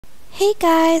Hey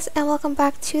guys, and welcome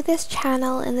back to this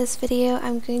channel. In this video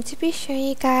I'm going to be showing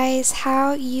you guys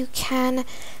how you can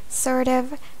sort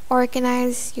of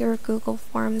organize your Google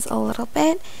Forms a little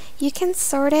bit. You can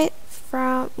sort it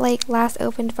from like last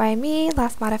opened by me,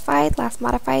 last modified,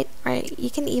 or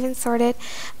you can even sort it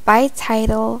by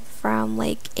title from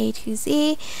like A to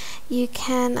Z. You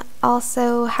can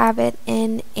also have it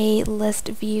in a list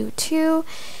view too,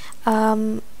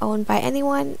 owned by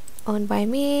anyone, owned by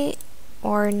me,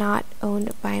 or not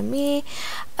owned by me.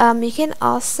 You can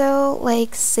also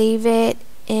like save it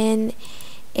in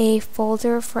a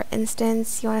folder. For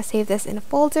instance, you want to save this in a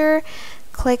folder,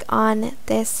 click on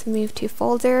this move to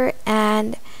folder,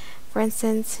 and for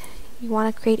instance you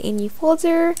want to create a new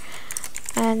folder,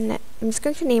 and I'm just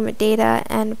going to name it data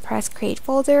and press create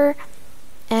folder,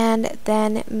 and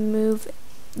then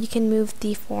you can move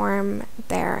the form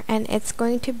there, and it's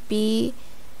going to be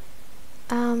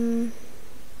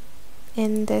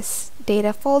in this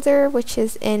data folder, which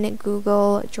is in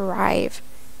Google Drive.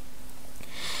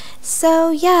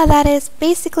 So yeah, that is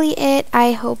basically it.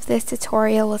 I hope this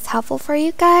tutorial was helpful for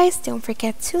you guys. Don't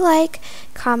forget to like,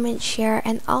 comment, share,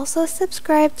 and also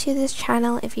subscribe to this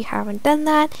channel if you haven't done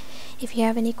that. If you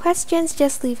have any questions,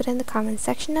 just leave it in the comment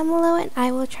section down below and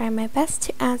I will try my best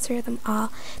to answer them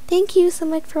all. Thank you so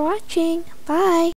much for watching. Bye!